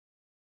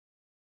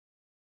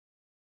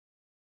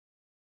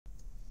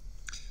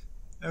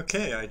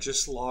Okay, I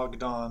just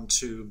logged on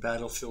to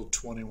Battlefield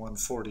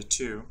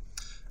 2142.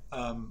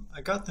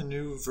 I got the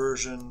new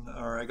version,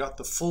 or I got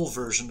the full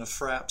version of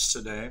Fraps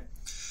today,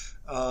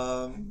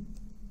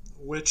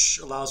 which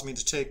allows me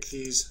to take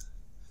these,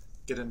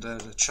 get into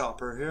the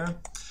chopper here.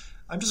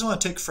 I just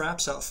want to take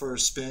Fraps out for a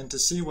spin to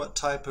see what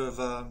type of,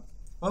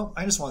 well,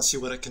 I just want to see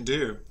what it can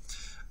do.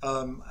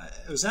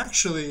 It was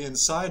actually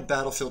inside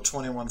Battlefield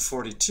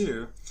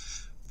 2142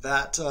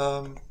 that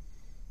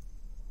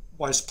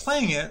while I was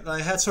playing it,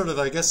 I had sort of,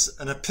 I guess,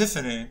 an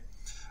epiphany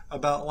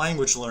about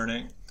language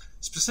learning.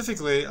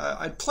 Specifically,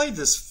 I'd played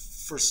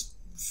this for a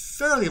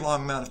fairly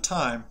long amount of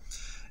time,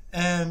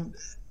 and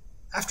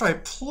after I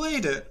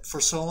played it for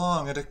so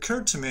long, it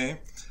occurred to me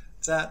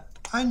that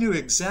I knew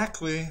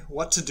exactly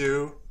what to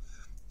do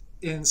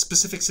in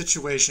specific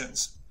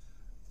situations.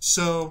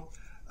 So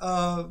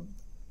I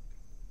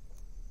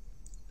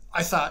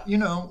thought, you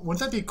know,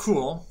 wouldn't that be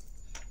cool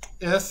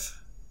if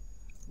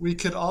we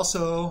could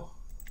also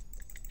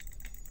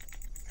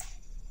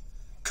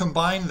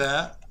combine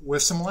that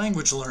with some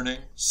language learning.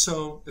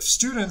 So if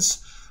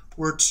students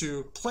were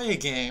to play a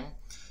game,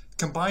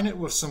 combine it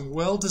with some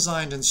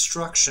well-designed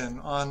instruction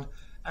on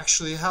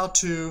actually how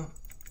to,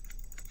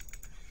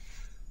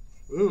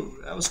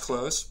 ooh, that was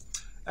close,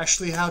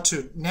 actually how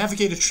to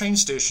navigate a train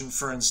station,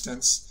 for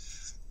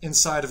instance,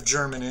 inside of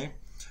Germany,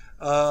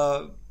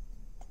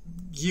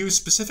 use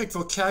specific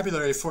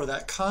vocabulary for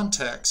that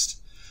context,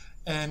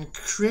 and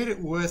create it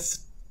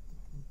with,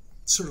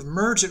 sort of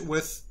merge it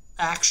with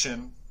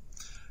action.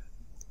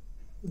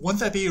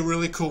 Wouldn't that be a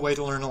really cool way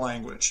to learn a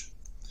language?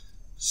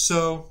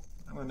 So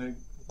I'm going to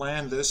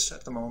land this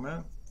at the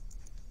moment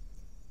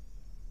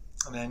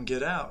and then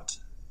get out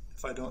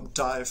if I don't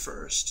die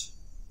first.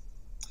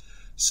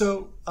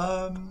 So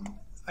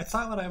I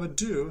thought what I would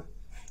do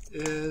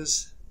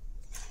is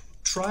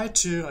try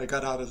to, I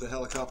got out of the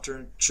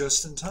helicopter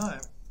just in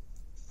time.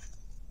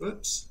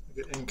 Whoops, I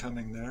get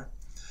incoming there.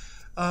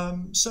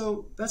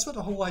 So that's what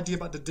the whole idea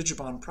about the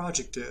Digibond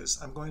project is.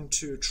 I'm going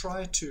to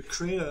try to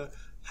create a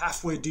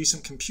halfway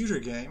decent computer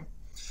game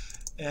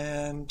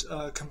and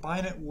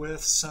combine it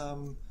with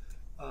some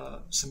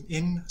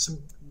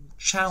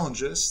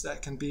challenges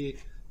that can be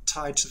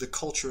tied to the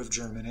culture of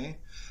Germany,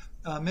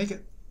 make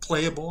it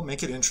playable,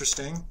 make it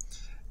interesting,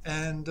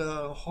 and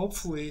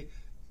hopefully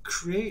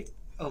create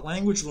a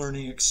language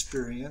learning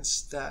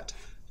experience that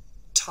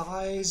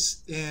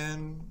ties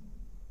in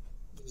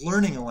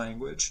learning a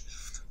language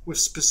with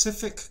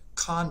specific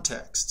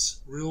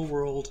contexts,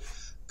 real-world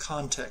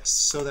contexts,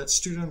 so that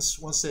students,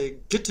 once they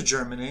get to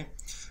Germany,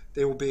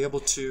 they will be able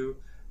to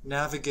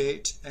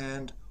navigate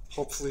and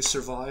hopefully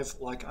survive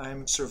like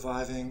I'm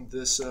surviving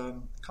this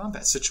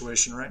combat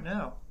situation right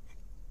now.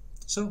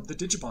 So, the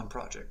Digibond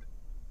project.